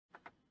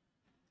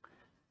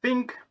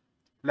Think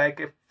like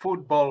a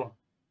football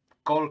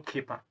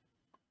goalkeeper.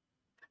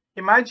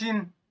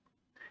 Imagine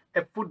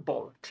a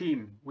football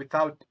team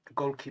without a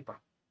goalkeeper.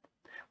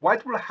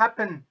 What will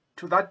happen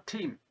to that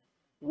team?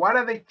 What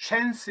are the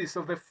chances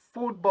of the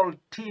football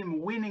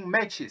team winning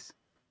matches?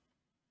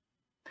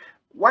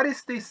 What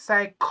is the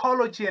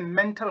psychology and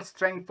mental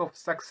strength of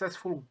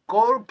successful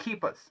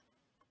goalkeepers?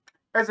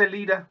 As a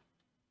leader,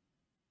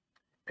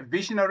 a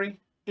visionary,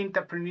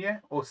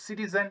 entrepreneur, or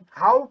citizen,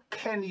 how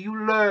can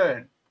you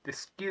learn the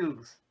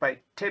skills by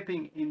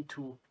tapping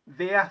into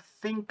their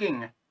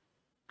thinking?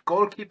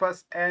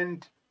 Goalkeepers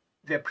and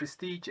their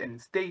prestige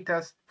and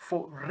status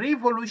for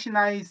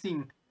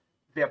revolutionizing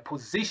their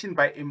position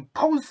by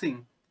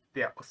imposing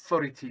their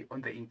authority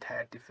on the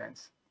entire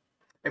defense.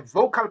 A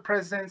vocal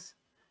presence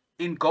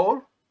in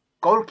goal,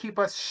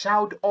 goalkeepers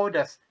shout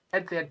orders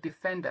at their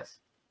defenders,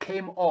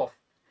 came off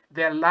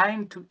their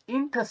line to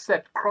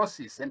intercept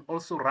crosses and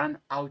also run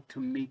out to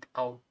meet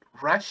out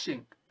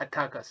rushing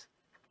attackers.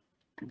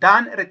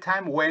 Done at a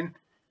time when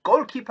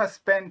goalkeepers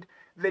spend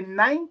the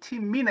 90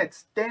 minutes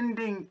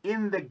standing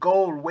in the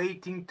goal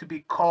waiting to be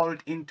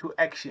called into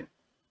action.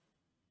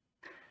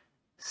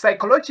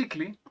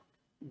 Psychologically,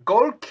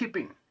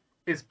 goalkeeping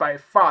is by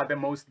far the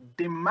most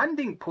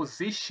demanding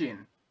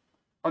position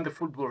on the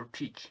football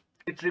pitch.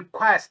 It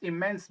requires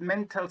immense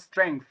mental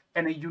strength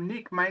and a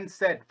unique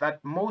mindset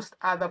that most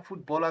other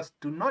footballers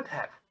do not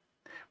have.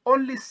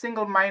 Only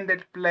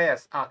single-minded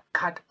players are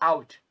cut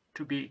out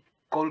to be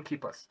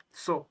goalkeepers.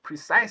 So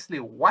precisely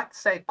what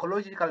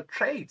psychological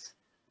traits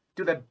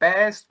do the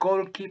best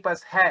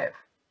goalkeepers have?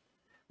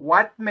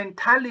 What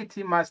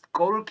mentality must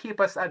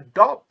goalkeepers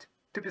adopt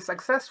to be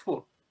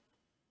successful?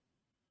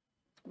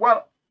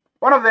 Well,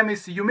 one of them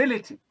is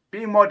humility,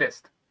 being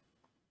modest.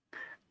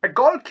 A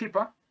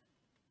goalkeeper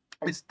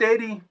is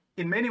steady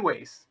in many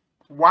ways.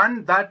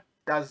 One that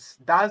does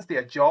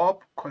their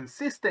job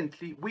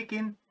consistently week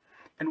in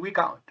and week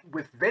out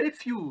with very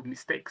few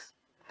mistakes.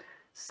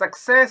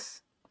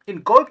 Success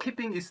in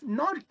goalkeeping is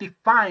not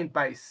defined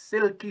by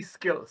silky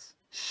skills,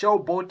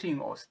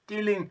 showboating or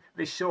stealing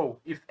the show.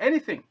 If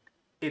anything,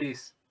 it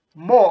is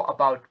more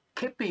about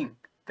keeping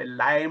the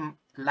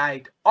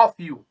limelight off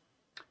you.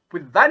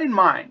 With that in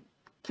mind,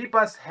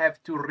 keepers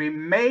have to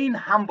remain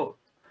humble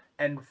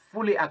and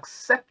fully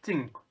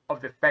accepting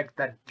of the fact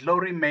that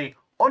glory may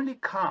only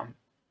come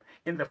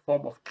in the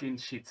form of clean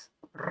sheets,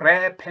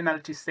 rare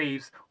penalty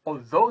saves, or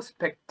those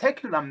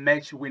spectacular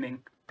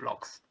match-winning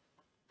blocks.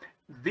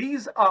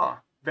 These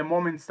are the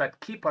moments that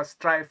keepers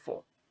strive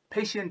for,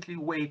 patiently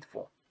wait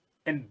for,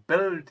 and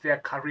build their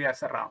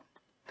careers around.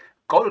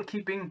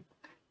 Goalkeeping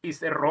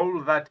is a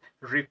role that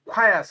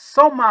requires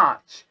so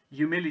much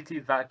humility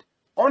that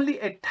only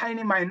a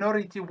tiny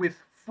minority will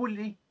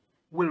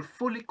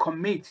fully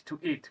commit to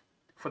it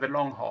for the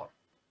long haul.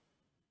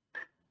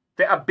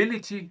 The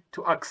ability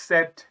to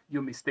accept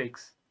your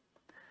mistakes.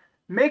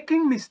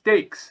 Making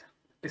mistakes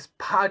is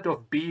part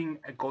of being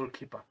a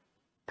goalkeeper.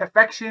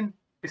 Perfection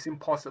is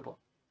impossible.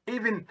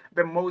 Even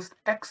the most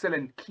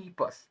excellent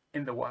keepers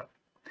in the world,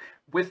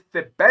 with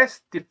the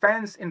best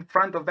defense in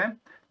front of them,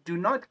 do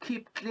not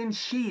keep clean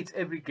sheets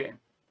every game.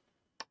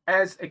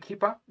 As a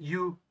keeper,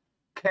 you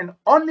can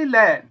only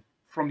learn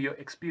from your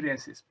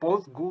experiences,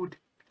 both good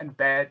and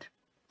bad,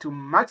 to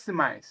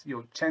maximize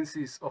your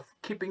chances of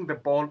keeping the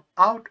ball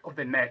out of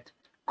the net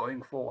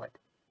going forward.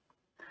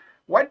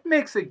 What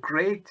makes a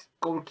great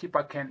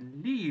goalkeeper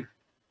can live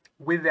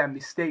with their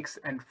mistakes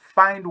and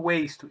find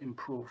ways to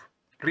improve.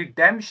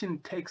 Redemption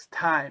takes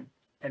time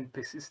and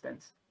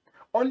persistence.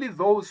 Only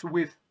those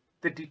with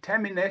the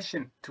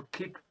determination to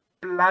keep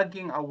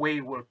plugging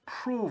away will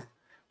prove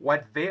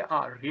what they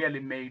are really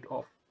made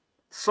of.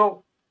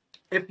 So,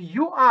 if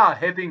you are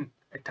having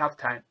a tough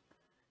time,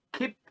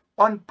 keep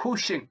on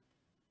pushing.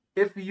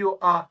 If you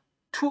are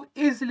too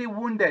easily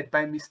wounded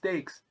by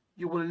mistakes,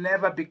 you will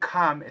never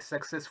become a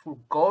successful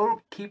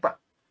goalkeeper.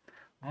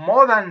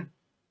 More than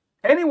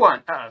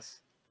anyone else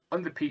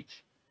on the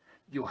pitch,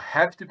 you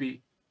have to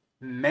be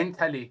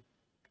mentally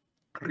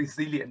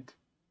resilient.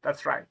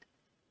 That's right.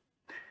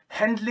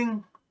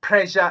 Handling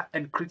pressure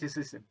and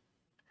criticism.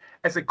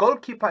 As a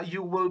goalkeeper,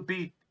 you will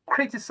be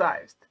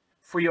criticized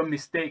for your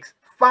mistakes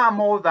far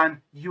more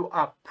than you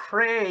are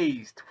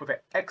praised for the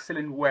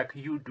excellent work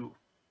you do.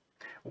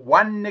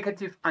 One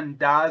negative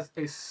undoes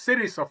a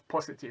series of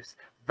positives.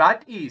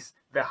 That is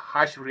the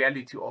harsh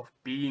reality of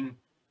being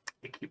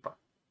a keeper.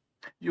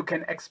 You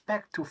can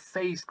expect to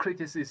face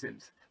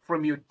criticisms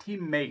from your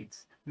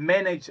teammates,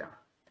 manager,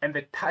 and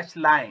the touch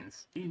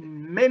lines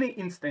in many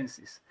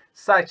instances,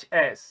 such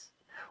as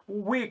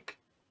weak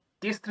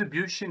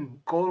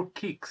distribution goal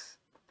kicks,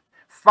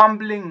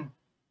 fumbling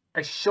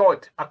a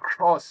shot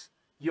across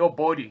your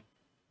body,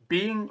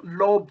 being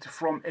lobed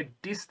from a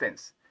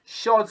distance,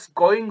 shots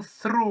going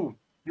through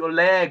your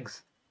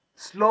legs,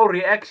 slow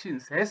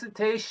reactions,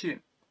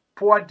 hesitation,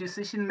 poor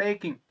decision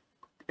making,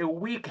 a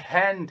weak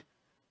hand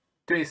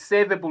to a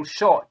savable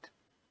shot.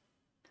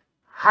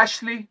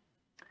 Harshly,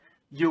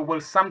 you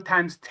will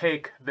sometimes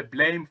take the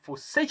blame for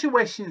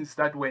situations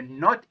that were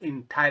not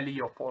entirely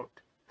your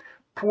fault.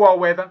 Poor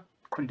weather,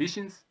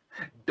 conditions,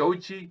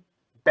 dodgy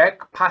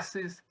back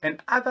passes,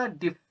 and other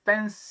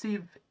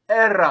defensive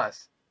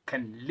errors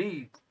can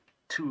lead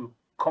to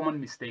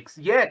common mistakes.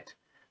 Yet,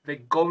 the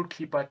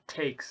goalkeeper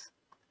takes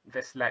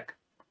the slack.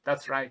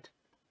 That's right.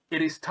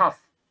 It is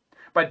tough.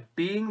 But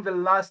being the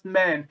last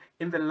man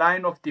in the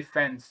line of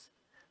defense,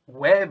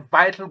 where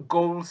vital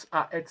goals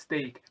are at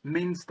stake,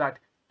 means that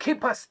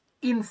keepers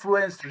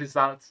influence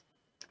results.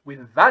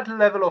 With that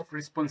level of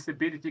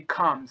responsibility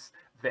comes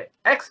the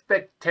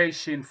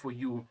expectation for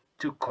you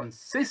to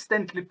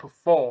consistently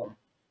perform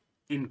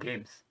in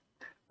games.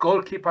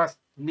 Goalkeepers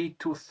need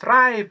to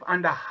thrive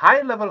under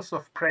high levels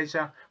of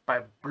pressure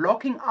by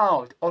blocking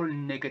out all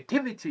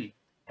negativity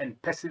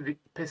and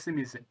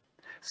pessimism.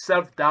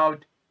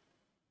 Self-doubt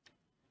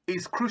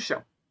is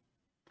crucial.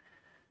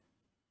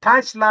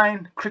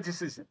 Touchline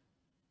criticism.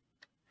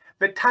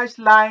 The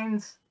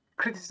touchline's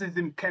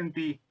criticism can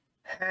be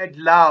heard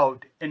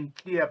loud and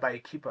clear by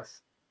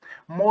keepers,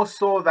 more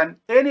so than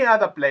any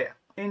other player.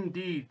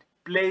 Indeed,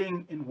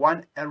 playing in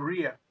one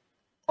area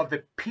of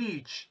the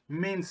pitch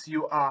means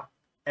you are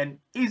an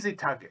easy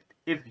target.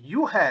 If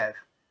you have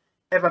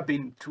ever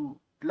been to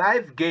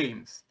live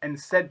games and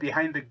sat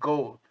behind the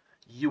goal,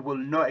 you will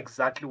know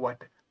exactly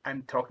what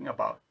I'm talking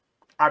about.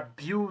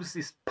 Abuse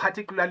is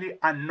particularly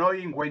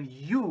annoying when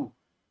you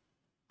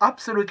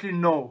absolutely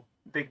know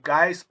the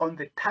guys on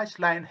the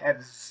touchline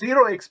have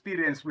zero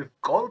experience with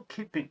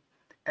goalkeeping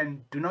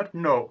and do not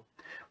know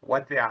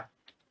what they are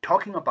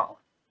talking about.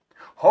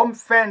 Home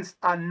fans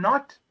are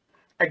not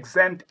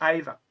exempt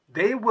either.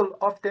 They will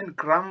often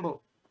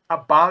grumble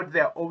about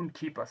their own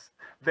keepers.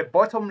 The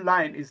bottom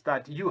line is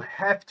that you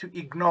have to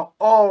ignore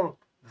all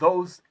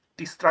those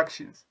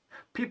distractions.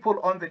 People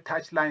on the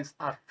touchlines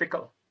are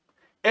fickle.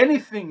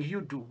 Anything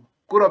you do,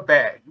 good or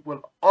bad,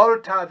 will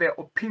alter their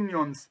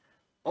opinions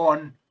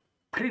on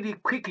pretty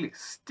quickly.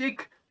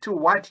 Stick to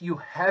what you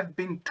have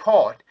been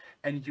taught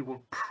and you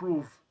will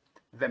prove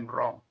them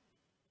wrong.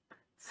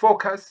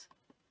 Focus,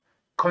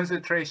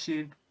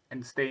 concentration,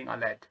 and staying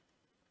alert.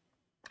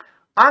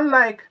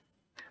 Unlike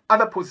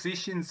other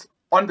positions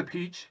on the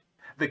pitch,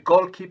 the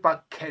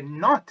goalkeeper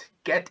cannot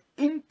get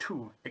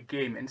into a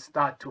game and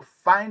start to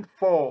find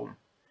form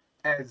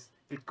as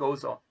it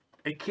goes on.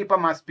 A keeper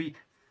must be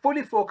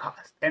fully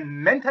focused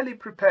and mentally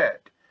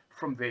prepared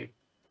from the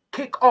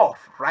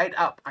kick-off right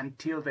up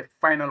until the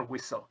final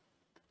whistle.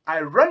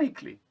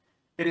 Ironically,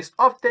 it is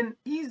often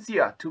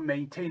easier to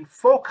maintain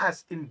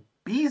focus in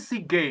busy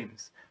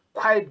games.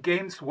 Quiet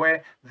games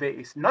where there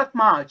is not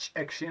much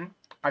action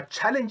are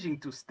challenging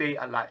to stay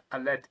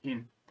alert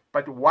in.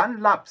 But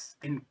one lapse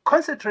in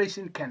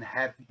concentration can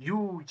have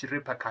huge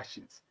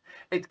repercussions.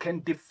 It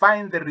can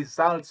define the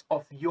results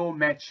of your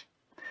match.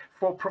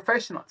 For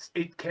professionals,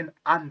 it can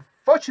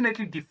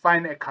unfortunately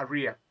define a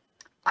career.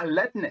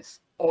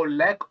 Alertness or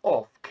lack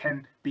of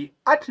can be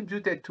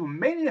attributed to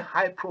many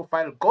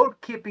high-profile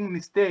goalkeeping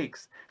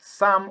mistakes.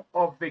 Some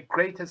of the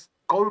greatest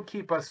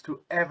goalkeepers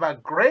to ever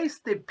grace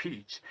the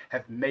pitch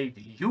have made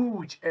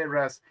huge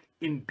errors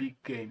in big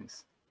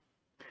games.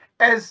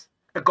 As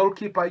a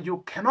goalkeeper,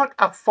 you cannot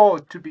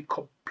afford to be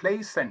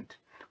complacent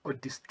or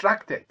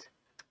distracted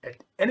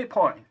at any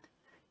point.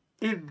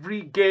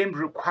 Every game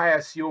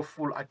requires your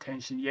full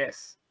attention,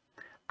 yes.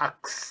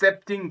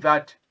 Accepting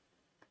that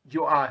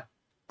you are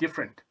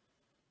different.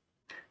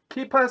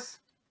 Keepers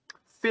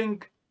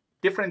think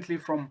differently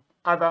from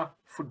other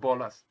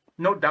footballers,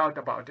 no doubt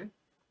about it.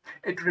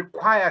 It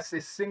requires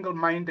a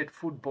single-minded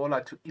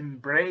footballer to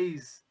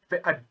embrace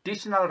the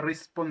additional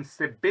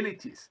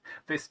responsibilities,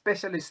 the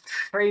specialist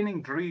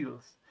training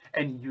drills,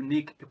 and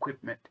unique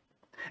equipment.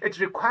 It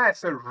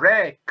requires a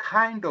rare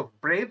kind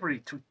of bravery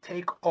to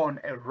take on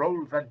a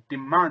role that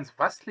demands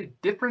vastly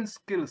different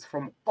skills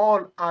from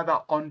all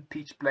other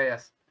on-pitch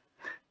players.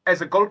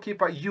 As a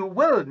goalkeeper, you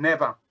will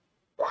never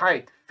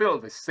quite feel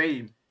the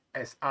same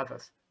as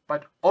others,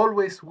 but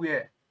always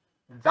wear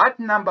that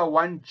number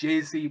 1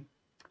 jersey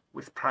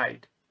with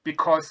pride,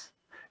 because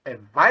a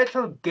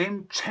vital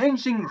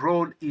game-changing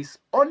role is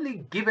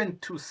only given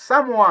to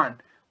someone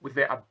with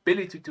the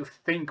ability to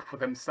think for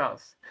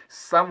themselves,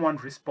 someone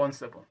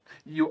responsible.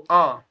 You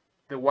are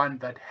the one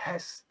that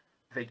has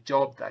the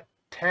job that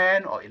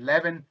 10 or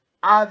 11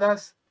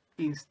 others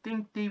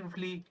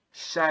instinctively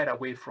shied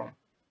away from.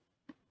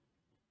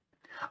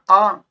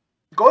 Are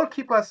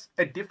goalkeepers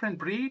a different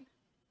breed?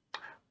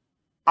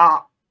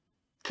 Are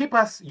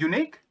keepers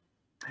unique?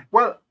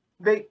 Well,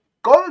 the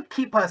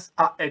goalkeepers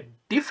are a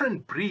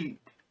different breed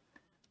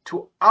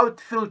to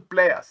outfield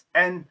players,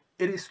 and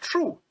it is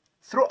true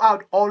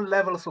throughout all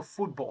levels of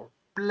football.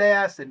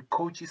 Players and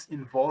coaches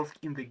involved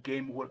in the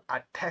game will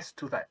attest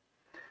to that.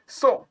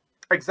 So,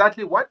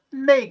 exactly what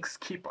makes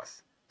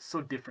keepers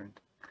so different?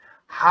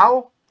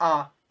 How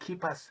are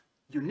keepers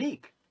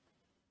unique?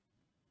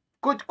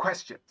 Good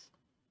questions.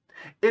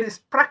 It is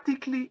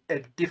practically a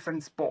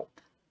different sport.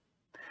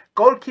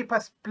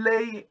 Goalkeepers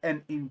play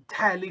an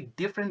entirely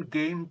different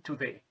game to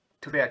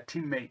their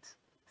teammates.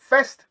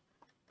 First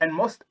and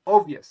most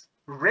obvious,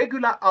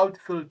 regular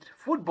outfield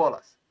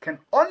footballers can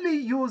only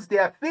use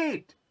their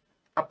feet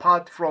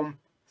apart from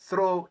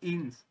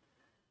throw-ins.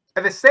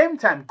 At the same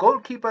time,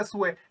 goalkeepers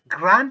were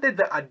granted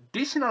the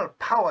additional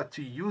power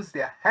to use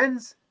their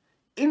hands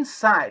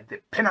inside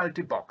the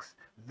penalty box.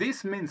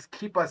 This means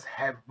keepers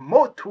have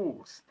more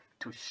tools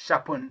to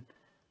sharpen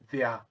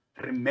their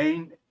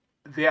remaining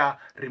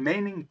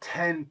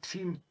 10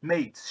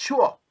 teammates.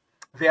 Sure,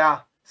 there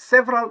are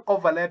several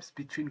overlaps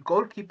between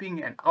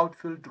goalkeeping and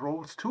outfield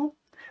roles too.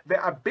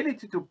 The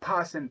ability to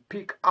pass and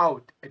pick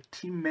out a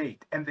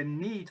teammate and the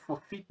need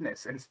for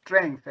fitness and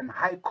strength and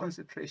high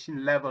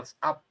concentration levels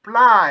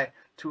apply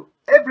to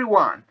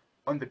everyone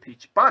on the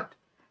pitch. But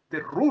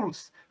the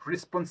rules,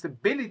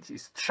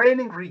 responsibilities,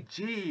 training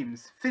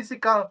regimes,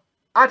 physical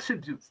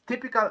attributes,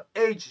 typical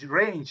age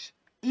range,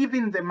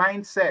 even the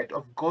mindset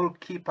of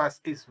goalkeepers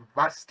is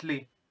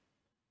vastly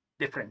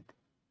different.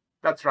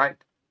 That's right.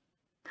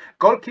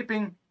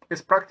 Goalkeeping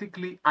is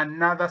practically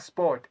another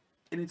sport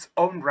in its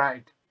own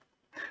right.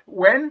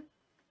 When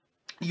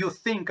you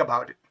think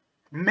about it,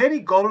 many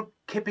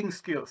goalkeeping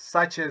skills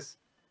such as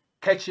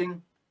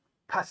catching,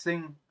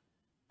 passing,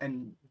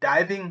 and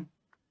diving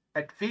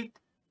at feet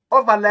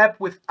overlap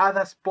with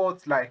other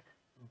sports like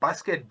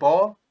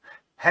basketball,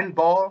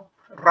 handball,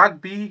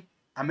 rugby,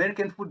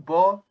 American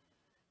football.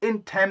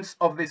 In terms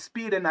of the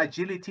speed and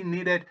agility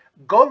needed,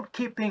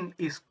 goalkeeping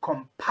is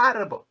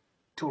comparable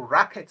to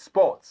racket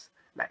sports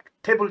like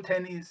table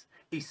tennis.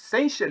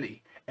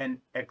 Essentially,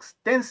 an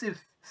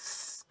extensive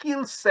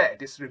skill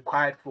set is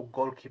required for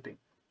goalkeeping.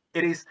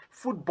 It is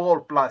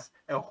football plus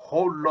a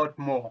whole lot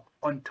more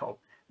on top.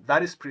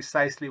 That is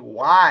precisely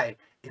why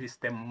it is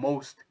the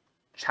most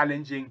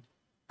challenging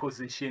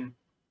position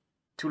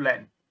to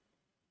learn.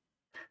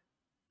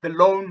 The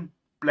lone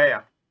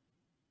player.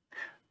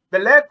 The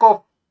lack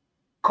of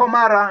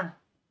camaraderie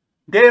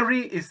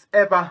is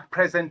ever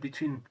present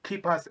between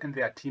keepers and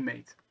their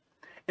teammates.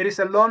 It is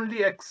a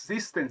lonely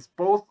existence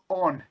both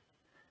on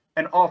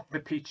and off the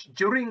pitch.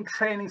 During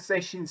training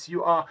sessions,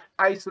 you are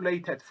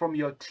isolated from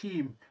your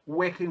team,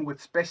 working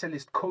with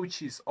specialist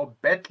coaches or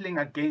battling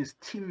against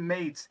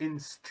teammates in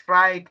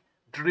strike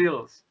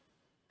drills.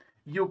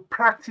 You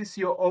practice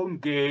your own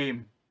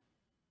game.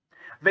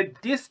 The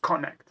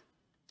disconnect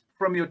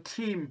from your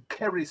team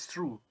carries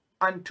through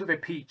onto the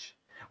pitch,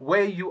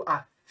 where you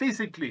are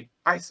physically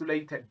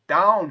isolated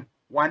down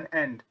one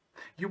end.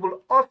 You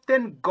will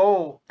often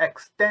go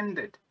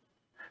extended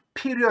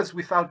periods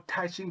without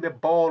touching the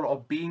ball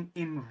or being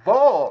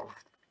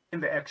involved in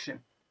the action.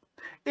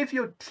 If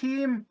your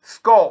team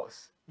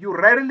scores, you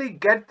rarely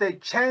get the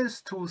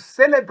chance to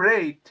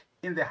celebrate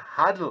in the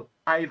huddle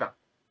either.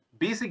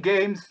 Busy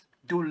games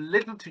do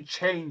little to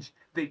change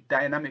the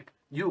dynamic.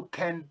 You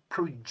can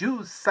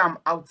produce some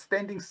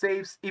outstanding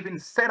saves, even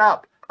set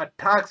up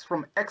attacks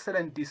from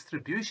excellent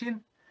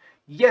distribution,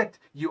 yet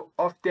you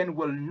often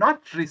will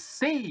not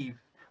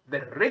receive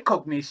the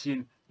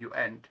recognition you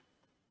earned.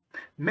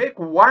 Make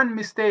one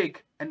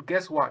mistake and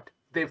guess what?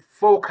 The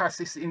focus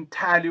is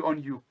entirely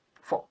on you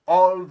for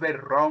all the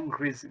wrong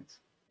reasons.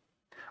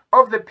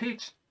 Off the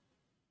pitch,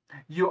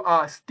 you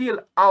are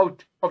still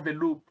out of the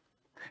loop.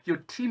 Your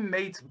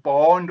teammates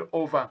bond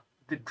over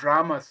the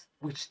dramas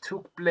which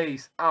took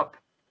place up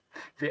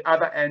the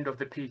other end of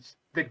the pitch.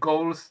 The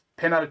goals,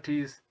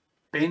 penalties,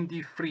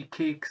 bendy free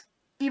kicks,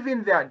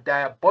 even their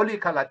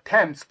diabolical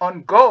attempts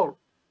on goal.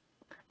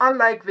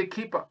 Unlike the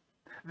keeper,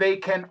 they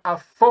can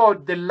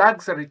afford the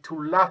luxury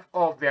to laugh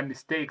off their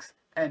mistakes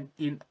and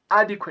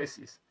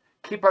inadequacies.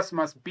 Keepers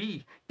must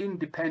be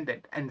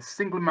independent and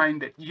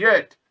single-minded,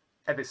 yet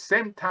at the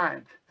same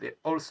time, they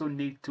also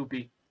need to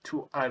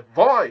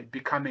avoid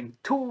becoming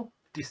too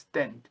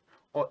distant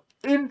or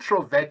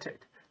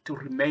introverted to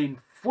remain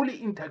fully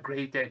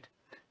integrated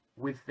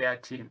with their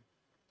team.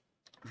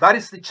 That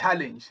is the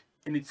challenge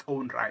in its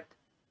own right.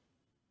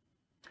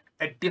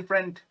 A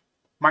different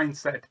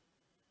mindset.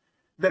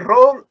 The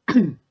role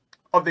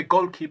of the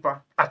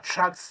goalkeeper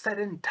attracts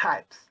certain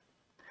types.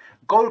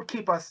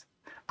 Goalkeepers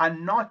are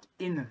not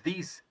in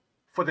this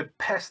for the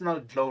personal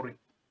glory.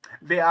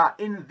 They are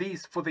in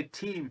this for the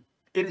team.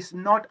 It is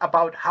not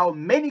about how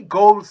many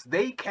goals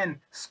they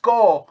can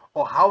score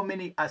or how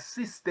many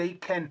assists they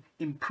can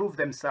improve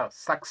themselves.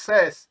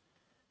 Success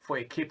for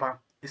a keeper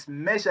is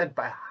measured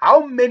by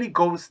how many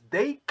goals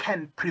they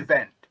can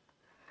prevent.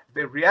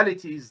 The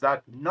reality is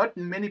that not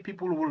many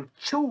people will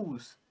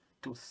choose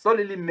to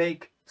solely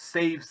make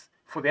saves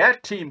for their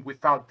team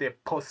without the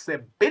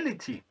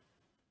possibility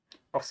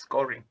of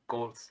scoring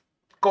goals.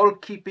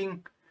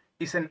 Goalkeeping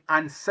is an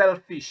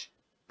unselfish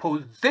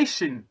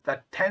position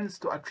that tends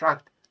to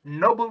attract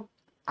noble,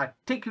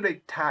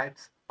 articulate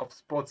types of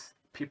sports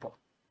people.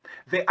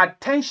 The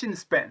attention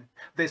span,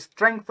 the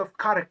strength of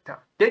character,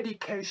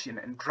 dedication,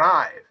 and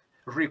drive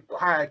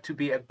required to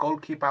be a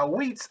goalkeeper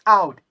weeds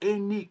out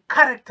any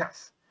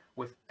characters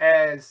with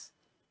airs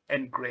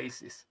and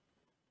graces.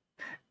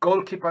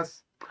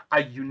 Goalkeepers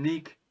are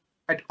unique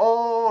at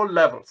all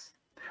levels.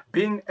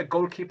 Being a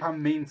goalkeeper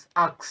means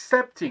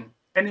accepting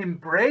and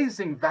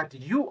embracing that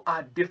you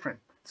are different.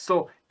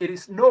 So it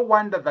is no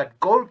wonder that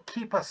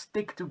goalkeepers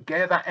stick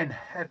together and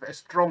have a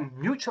strong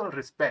mutual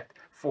respect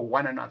for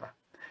one another.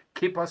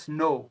 Keepers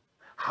know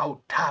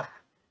how tough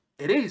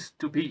it is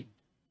to be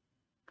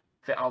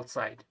the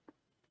outside.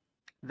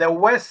 The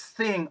worst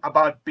thing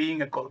about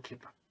being a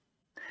goalkeeper,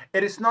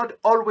 it is not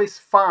always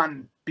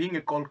fun being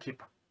a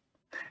goalkeeper.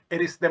 It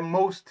is the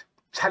most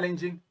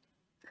challenging,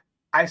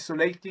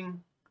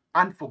 isolating,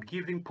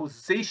 unforgiving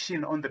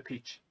position on the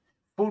pitch.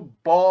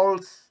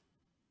 Football's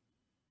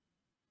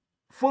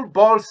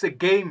a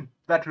game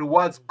that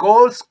rewards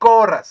goal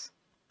scorers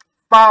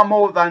far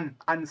more than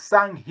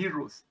unsung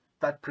heroes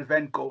that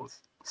prevent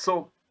goals.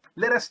 So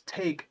let us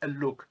take a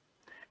look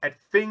at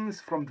things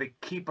from the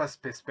keeper's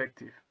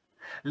perspective.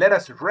 Let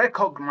us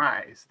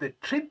recognize the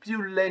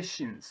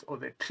tribulations or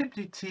the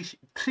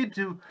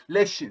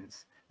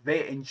tribulations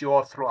they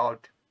endure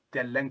throughout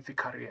their lengthy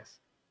careers.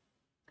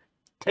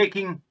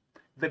 Taking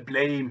the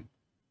blame.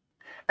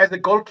 As a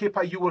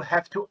goalkeeper, you will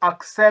have to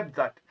accept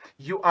that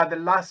you are the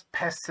last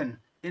person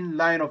in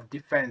line of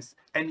defense,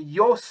 and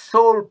your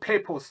sole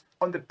purpose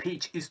on the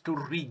pitch is to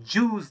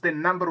reduce the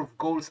number of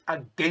goals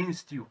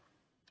against you.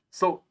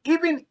 So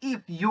even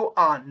if you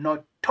are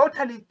not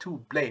totally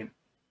to blame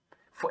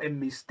for a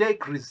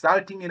mistake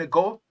resulting in a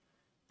goal,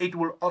 it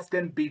will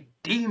often be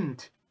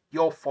deemed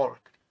your fault.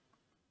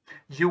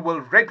 You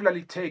will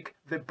regularly take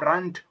the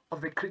brunt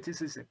of the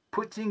criticism.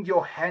 Putting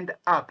your hand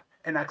up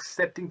and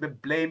accepting the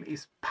blame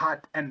is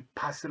part and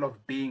parcel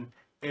of being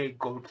a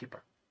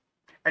goalkeeper.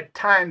 At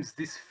times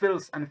this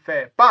feels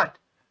unfair, but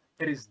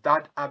it is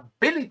that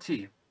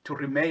ability to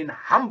remain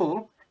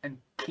humble and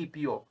keep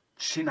your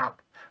chin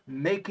up,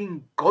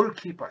 making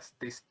goalkeepers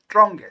the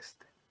strongest,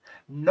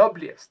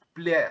 noblest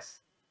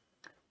players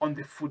on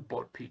the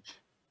football pitch.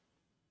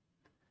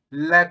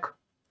 Lack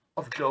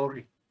of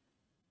glory.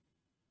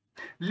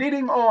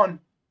 Leading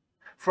on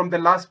from the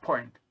last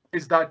point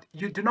is that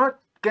you do not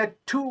get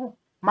too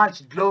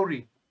much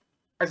glory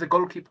as a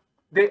goalkeeper.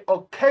 The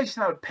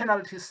occasional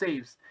penalty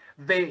saves,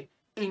 the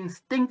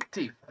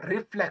instinctive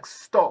reflex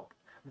stop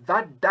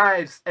that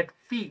dives at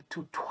feet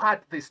to twat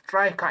the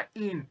striker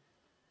in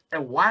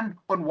a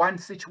one-on-one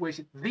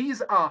situation.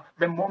 These are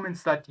the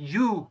moments that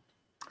you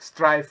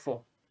strive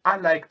for.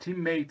 Unlike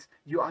teammates,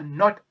 you are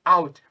not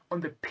out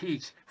on the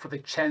pitch for the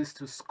chance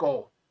to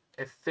score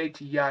a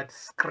 30-yard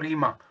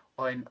screamer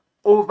or an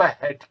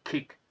overhead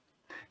kick.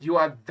 You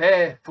are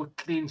there for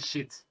clean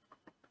sheets.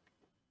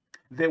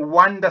 The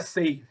wonder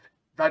save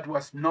that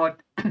was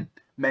not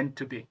meant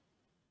to be.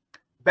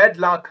 Bad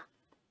luck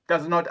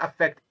does not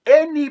affect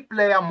any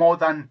player more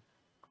than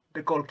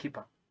the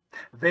goalkeeper.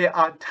 There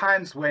are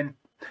times when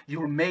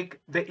you'll make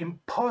the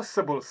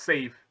impossible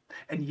save,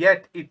 and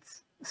yet it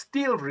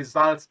still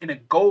results in a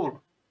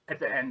goal at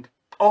the end.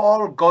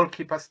 All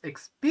goalkeepers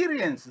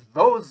experience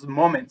those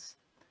moments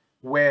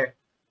where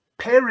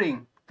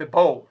parrying the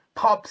ball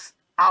pops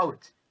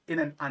out in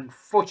an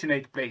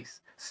unfortunate place,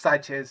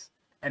 such as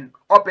an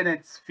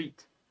opponent's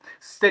feet,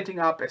 setting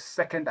up a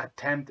second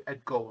attempt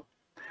at goal.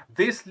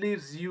 This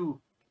leaves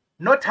you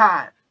no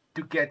time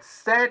to get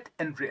set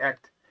and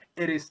react.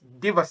 It is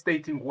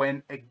devastating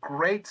when a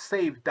great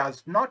save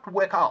does not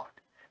work out,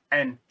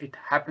 and it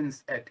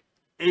happens at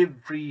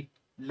every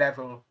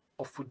level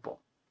of football.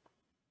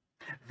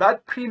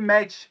 That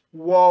pre-match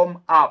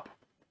warm-up.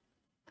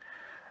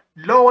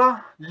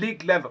 Lower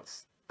league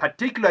levels,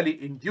 particularly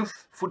in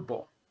youth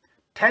football,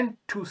 tend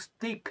to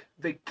stick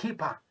the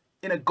keeper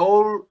in a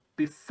goal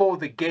before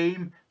the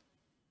game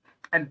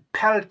and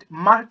pelt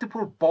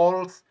multiple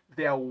balls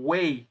their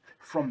way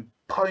from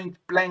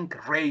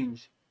point-blank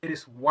range. It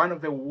is one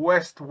of the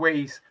worst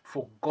ways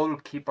for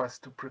goalkeepers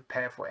to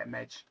prepare for a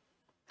match.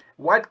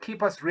 What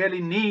keepers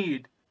really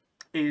need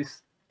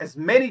is as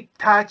many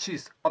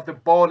touches of the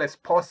ball as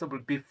possible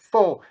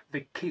before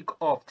the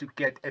kick-off to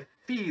get a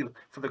feel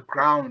for the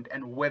ground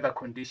and weather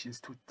conditions,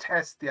 to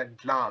test their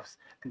gloves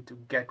and to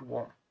get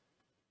warm.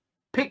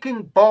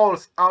 Picking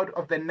balls out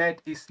of the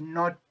net is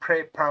not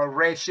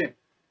preparation.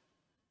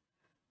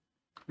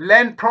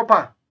 Learn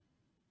proper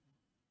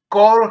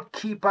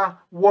goalkeeper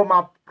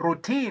warm-up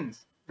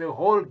routines. The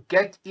whole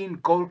get-in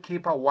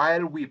goalkeeper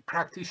while we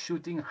practice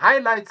shooting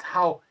highlights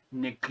how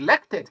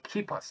neglected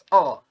keepers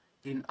are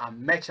in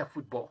amateur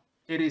football.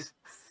 It is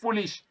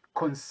foolish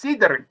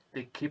considering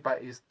the keeper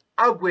is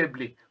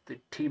arguably the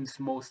team's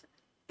most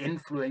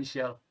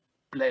influential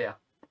player.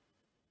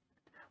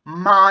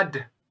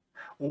 Mud,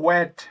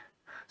 wet,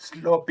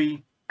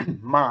 sloppy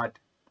mud.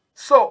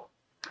 So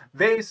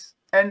there's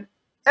an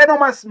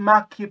enormous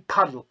murky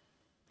puddle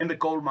in the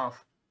goal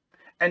mouth.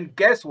 And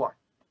guess what?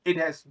 It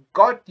has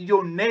got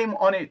your name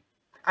on it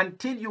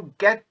until you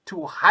get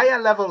to higher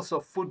levels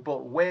of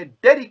football where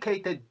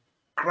dedicated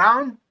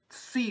ground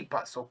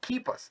sweepers or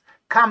keepers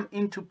come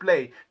into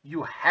play.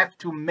 You have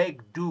to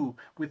make do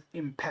with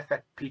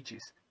imperfect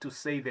pitches, to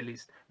say the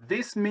least.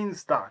 This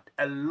means that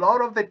a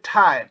lot of the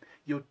time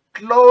your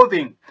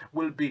clothing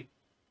will be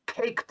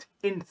caked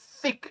in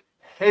thick,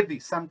 heavy,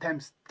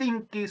 sometimes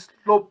stinky,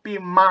 sloppy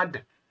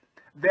mud.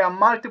 There are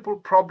multiple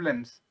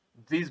problems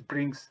this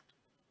brings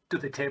to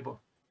the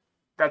table.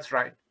 That's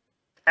right,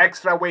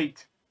 extra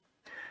weight.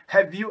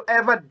 Have you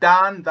ever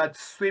done that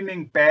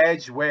swimming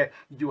badge where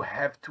you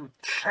have to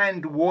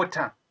tread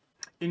water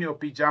in your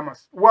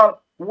pajamas?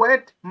 Well,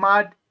 Wet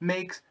mud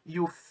makes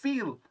you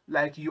feel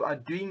like you are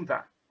doing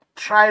that.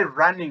 Try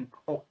running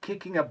or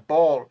kicking a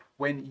ball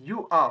when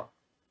you are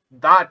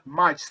that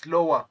much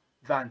slower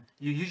than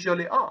you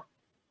usually are.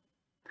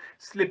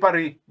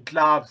 Slippery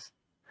gloves.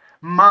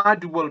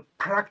 Mud will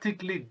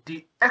practically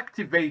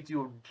deactivate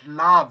your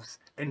gloves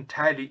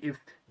entirely if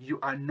you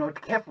are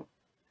not careful.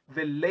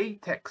 The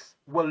latex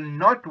will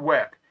not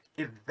work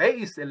if there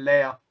is a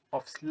layer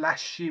of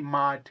slushy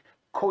mud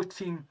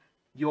coating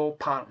your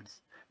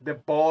palms. The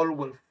ball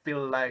will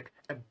feel like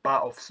a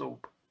bar of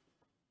soap.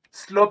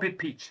 Sloppy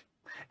pitch.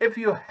 If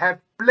you have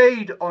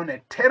played on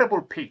a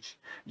terrible pitch,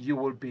 you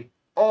will be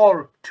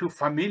all too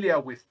familiar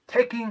with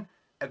taking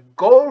a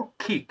goal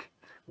kick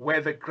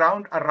where the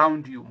ground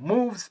around you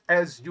moves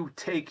as you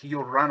take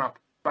your run up,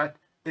 but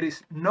it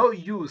is no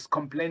use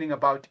complaining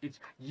about it.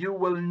 You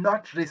will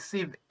not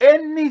receive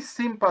any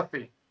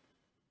sympathy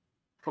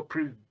for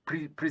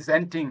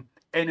presenting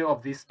any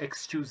of these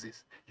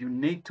excuses. You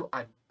need to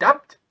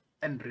adapt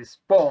and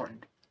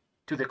respond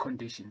to the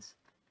conditions.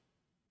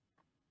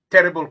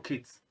 Terrible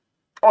kids.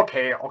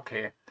 Okay.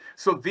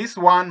 So this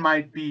one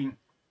might be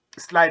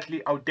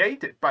slightly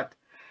outdated, but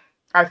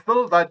I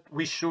feel that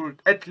we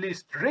should at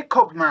least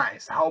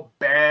recognize how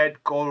bad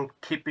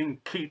goalkeeping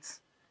kits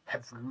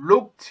have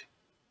looked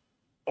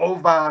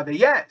over the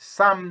years.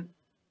 Some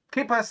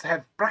keepers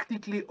have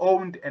practically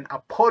owned an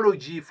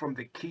apology from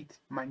the kit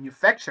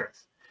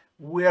manufacturers.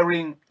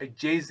 Wearing a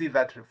jersey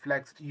that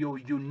reflects your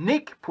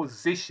unique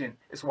position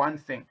is one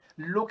thing.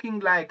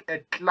 Looking like a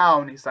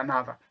clown is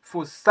another.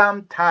 For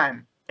some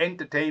time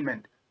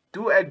entertainment,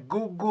 do a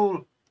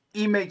Google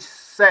image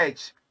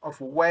search of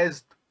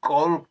West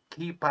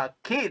goalkeeper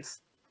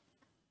kits.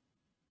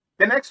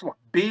 The next one,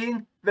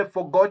 being the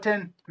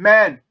forgotten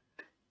man.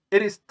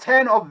 It is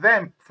 10 of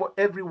them for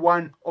every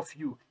one of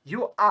you.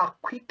 You are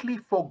quickly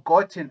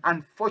forgotten.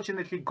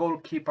 Unfortunately,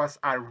 goalkeepers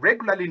are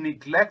regularly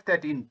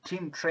neglected in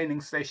team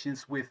training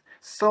sessions with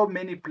so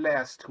many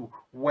players to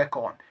work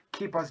on.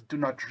 Keepers do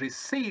not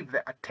receive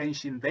the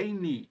attention they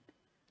need.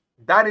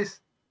 That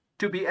is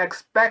to be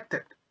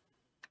expected.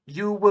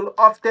 You will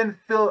often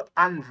feel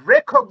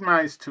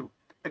unrecognized too.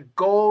 A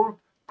goal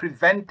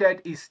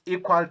prevented is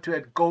equal to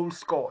a goal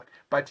scored,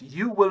 but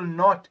you will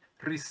not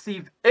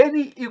receive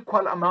any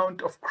equal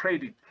amount of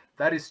credit.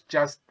 That is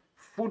just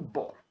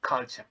football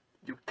culture.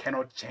 You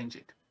cannot change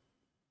it.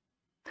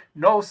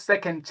 No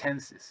second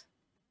chances.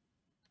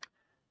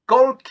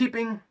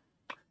 Goalkeeping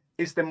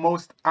is the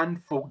most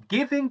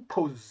unforgiving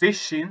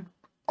position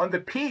on the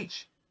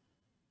pitch,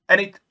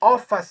 and it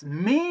offers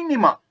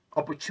minimal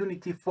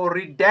opportunity for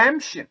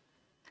redemption.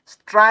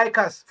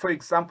 Strikers, for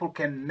example,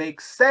 can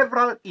make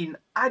several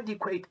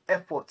inadequate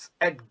efforts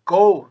at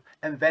goal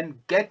and then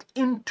get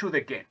into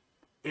the game.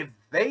 If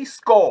they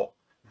score,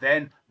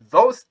 then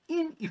those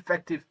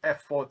ineffective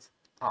efforts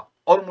are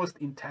almost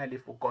entirely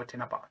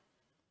forgotten about.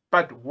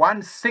 But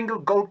one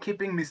single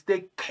goalkeeping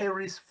mistake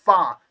carries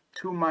far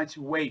too much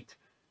weight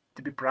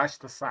to be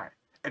brushed aside.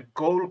 A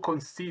goal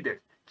conceded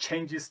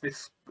changes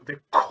the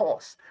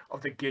course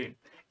of the game.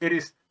 It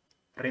is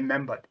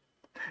remembered.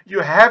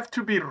 You have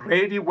to be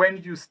ready when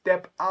you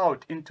step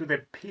out into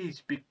the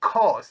pitch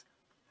because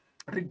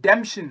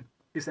redemption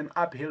is an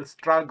uphill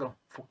struggle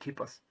for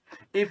keepers.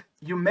 If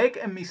you make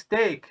a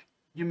mistake,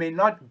 you may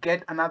not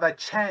get another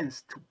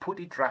chance to put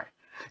it right.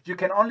 You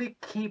can only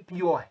keep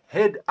your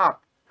head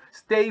up,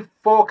 stay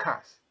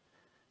focused,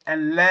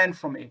 and learn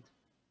from it.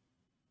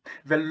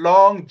 The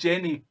long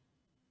journey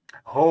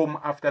home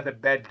after the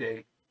bad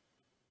day.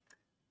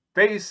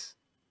 There is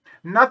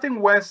nothing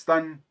worse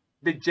than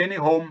the journey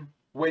home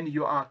when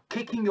you are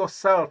kicking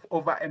yourself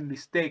over a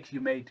mistake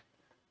you made.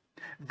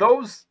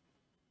 Those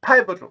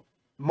pivotal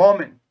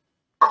moments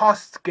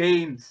cost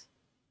games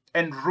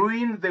and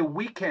ruin the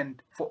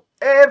weekend for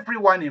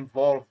everyone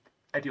involved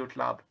at your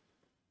club.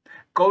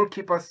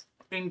 Goalkeepers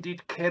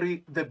indeed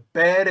carry the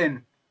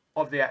burden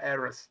of their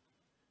errors.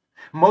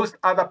 Most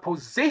other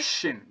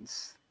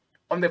positions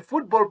on the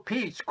football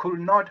pitch could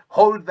not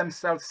hold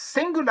themselves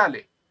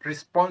singularly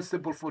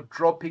responsible for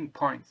dropping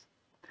points.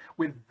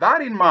 With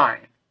that in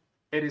mind,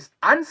 it is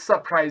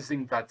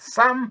unsurprising that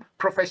some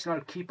professional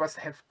keepers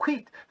have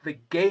quit the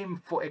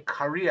game for a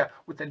career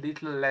with a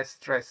little less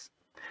stress.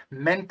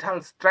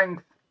 Mental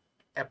strength,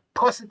 a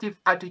positive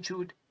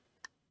attitude,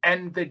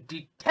 and the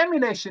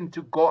determination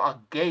to go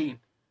again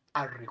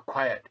are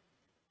required.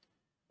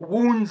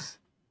 Wounds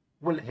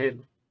will heal.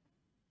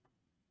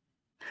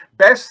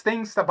 Best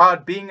things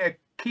about being a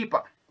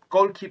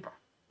goalkeeper.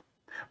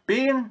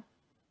 Being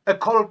a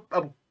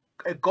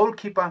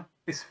goalkeeper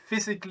is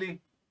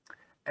physically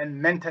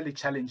and mentally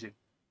challenging.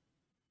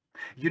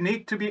 You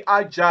need to be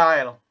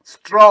agile,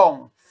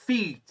 strong,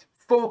 fit,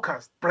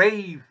 focused,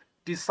 brave,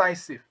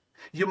 decisive.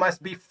 You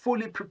must be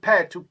fully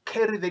prepared to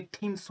carry the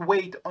team's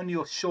weight on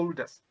your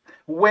shoulders,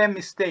 wear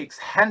mistakes,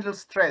 handle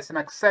stress, and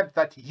accept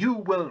that you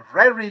will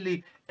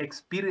rarely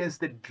experience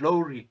the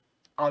glory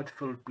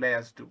outfield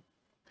players do.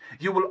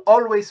 You will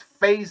always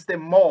face the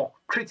more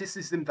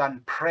criticism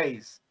than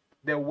praise,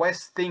 the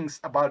worst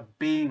things about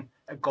being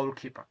a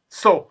goalkeeper.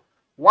 So,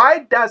 Why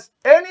does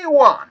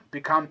anyone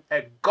become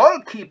a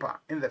goalkeeper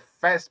in the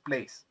first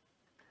place?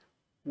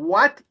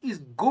 What is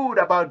good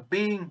about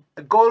being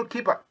a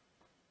goalkeeper?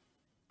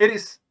 It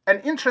is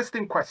an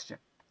interesting question.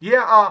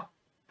 Here are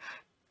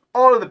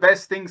all the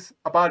best things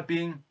about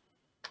being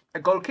a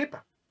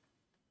goalkeeper.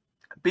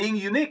 Being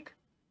unique.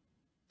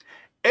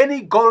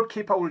 Any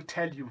goalkeeper will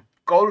tell you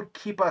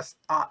goalkeepers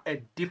are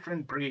a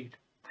different breed.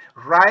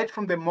 Right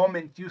from the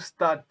moment you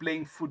start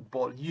playing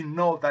football, you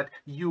know that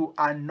you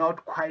are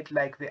not quite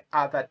like the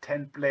other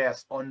 10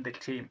 players on the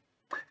team.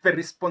 The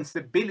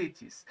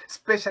responsibilities,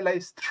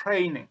 specialized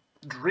training,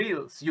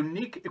 drills,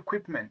 unique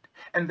equipment,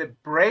 and the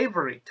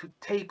bravery to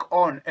take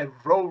on a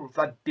role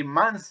that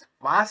demands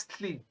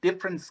vastly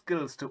different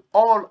skills to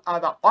all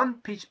other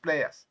on-pitch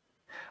players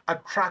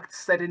attract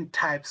certain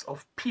types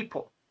of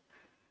people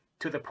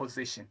to the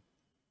position.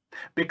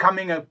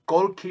 Becoming a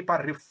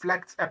goalkeeper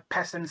reflects a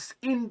person's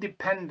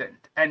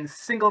independent and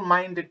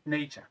single-minded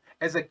nature.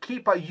 As a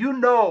keeper, you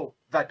know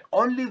that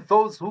only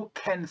those who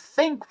can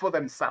think for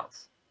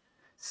themselves,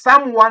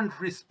 someone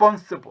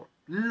responsible,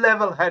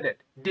 level-headed,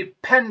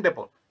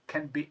 dependable,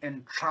 can be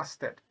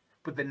entrusted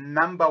with the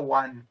number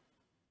 1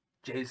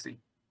 jersey.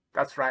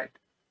 That's right.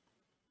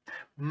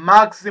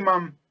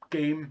 Maximum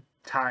game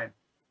time.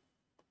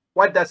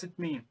 What does it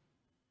mean?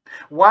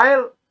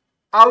 While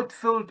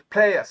outfield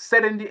players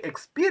certainly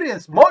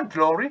experience more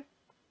glory,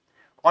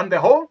 on the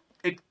whole,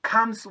 it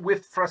comes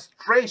with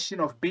frustration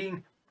of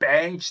being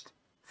benched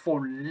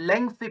for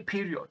lengthy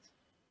periods,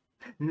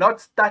 not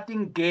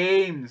starting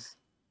games,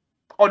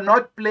 or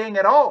not playing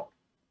at all.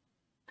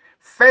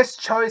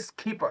 First choice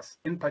keepers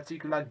in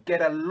particular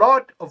get a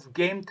lot of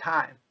game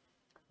time.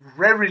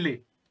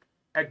 Rarely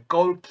a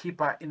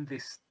goalkeeper in the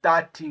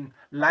starting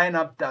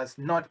lineup does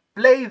not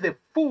play the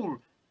full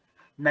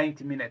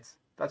 90 minutes.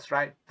 That's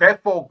right.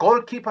 Therefore,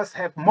 goalkeepers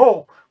have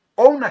more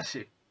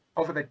ownership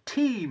over the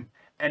team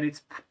and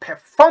its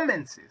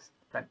performances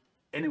than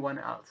anyone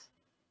else.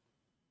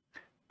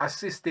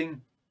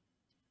 Assisting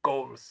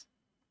goals.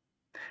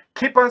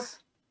 Keepers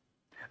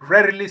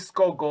rarely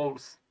score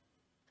goals,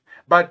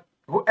 but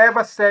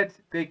whoever said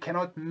they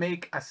cannot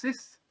make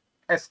assists,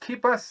 as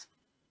keepers,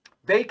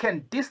 they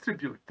can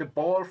distribute the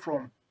ball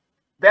from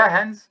their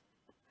hands,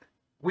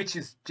 which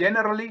is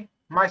generally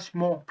much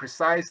more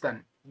precise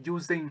than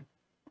using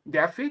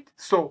their feet.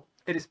 So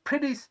it is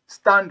pretty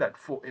standard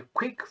for a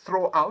quick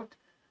throw out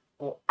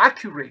or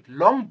accurate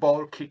long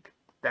ball kick,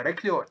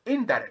 directly or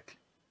indirectly.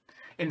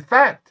 In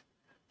fact,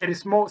 it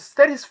is more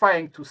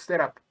satisfying to set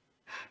up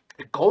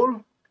a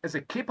goal as a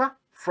keeper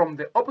from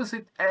the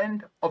opposite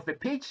end of the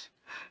pitch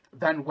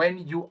than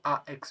when you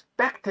are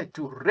expected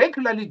to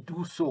regularly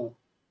do so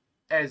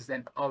as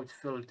an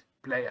outfield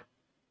player.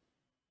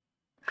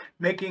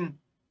 Making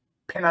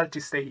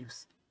penalty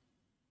saves.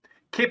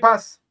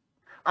 Keepers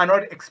are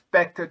not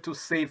expected to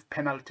save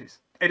penalties.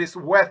 It is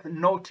worth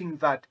noting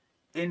that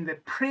in the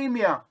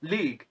Premier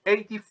League,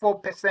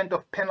 84%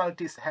 of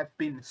penalties have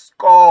been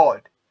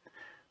scored,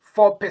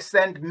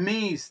 4%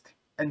 missed,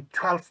 and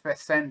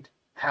 12%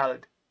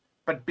 held.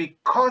 But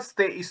because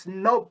there is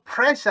no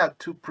pressure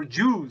to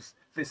produce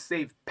the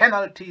save,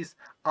 penalties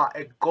are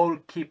a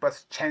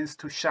goalkeeper's chance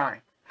to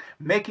shine.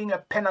 Making a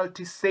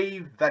penalty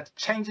save that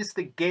changes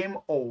the game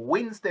or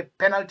wins the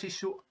penalty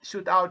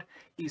shootout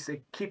is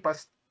a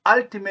keeper's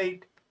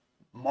ultimate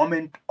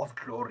moment of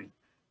glory.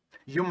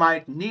 You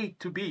might need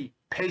to be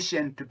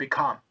patient to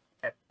become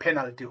a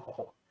penalty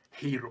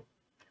hero,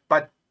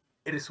 but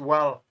it is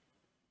well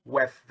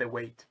worth the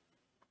wait.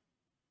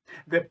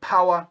 The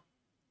power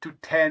to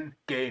turn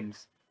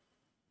games.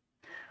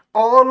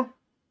 All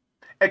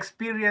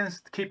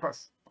experienced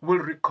keepers will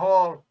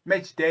recall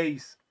match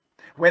days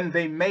when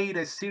they made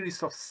a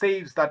series of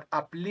saves that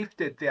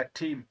uplifted their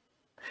team,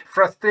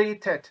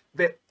 frustrated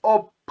the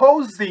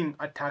opposing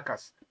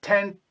attackers,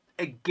 turned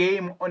a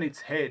game on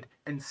its head,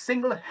 and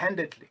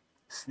single-handedly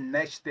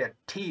snatched their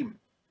team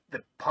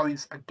the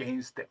points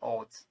against the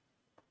odds.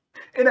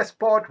 In a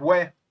sport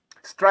where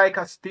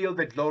strikers steal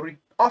the glory,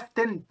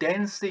 often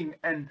dancing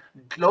and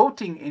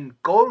gloating in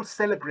goal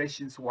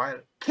celebrations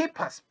while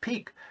keepers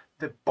pick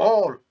the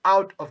ball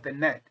out of the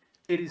net,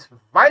 it is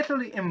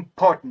vitally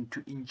important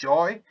to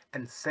enjoy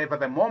and savor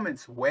the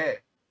moments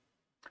where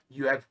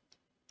you have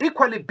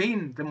equally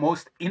been the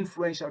most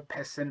influential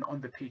person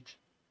on the pitch.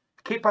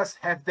 Keepers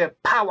have the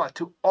power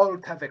to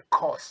alter the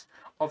course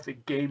of the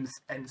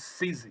games and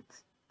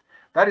seasons.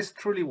 That is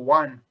truly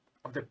one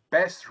of the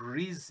best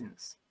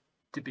reasons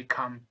to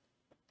become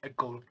a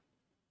goalkeeper.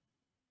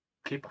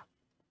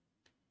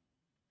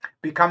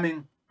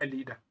 Becoming a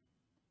leader.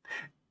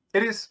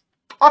 It is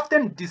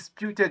often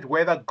disputed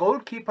whether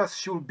goalkeepers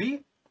should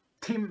be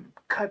team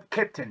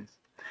captains.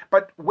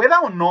 But whether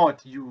or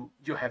not you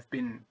have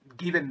been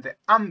given the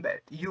armband,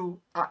 you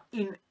are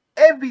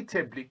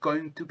inevitably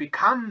going to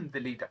become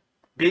the leader.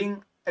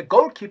 Being a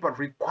goalkeeper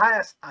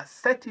requires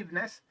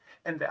assertiveness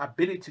and the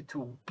ability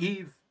to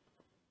give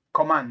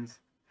commands.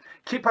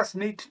 Keepers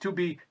need to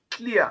be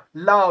clear,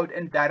 loud,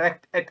 and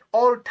direct at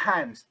all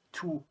times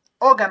to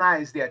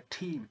organize their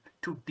team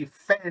to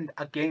defend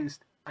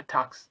against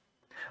attacks.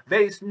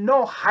 There is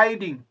no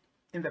hiding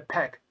in the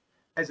pack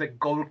as a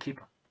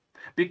goalkeeper.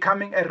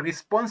 Becoming a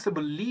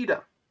responsible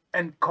leader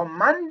and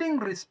commanding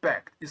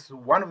respect is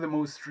one of the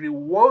most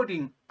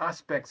rewarding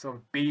aspects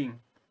of being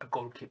a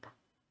goalkeeper.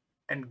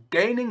 And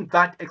gaining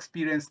that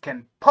experience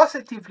can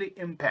positively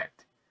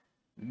impact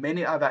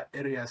many other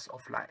areas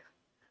of life,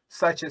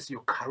 such as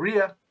your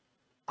career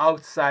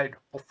outside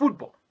of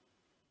football.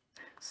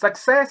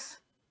 Success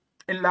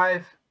in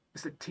life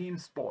is a team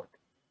sport.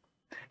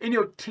 In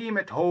your team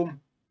at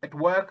home, at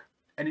work,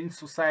 and in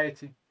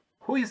society,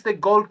 who is the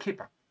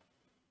goalkeeper?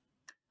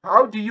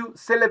 How do you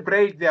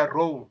celebrate their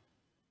role?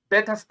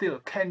 Better still,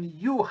 can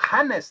you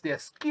harness their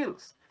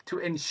skills to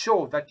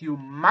ensure that you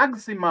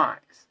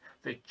maximize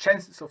the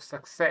chances of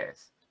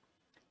success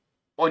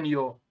on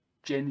your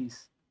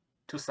journeys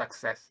to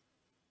success?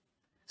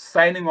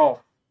 Signing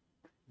off,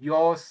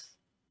 yours,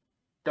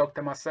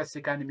 Dr.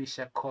 Masasekani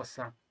Meshack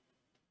Khosa,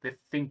 the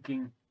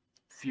Thinking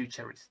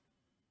Futurist.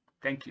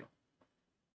 Thank you.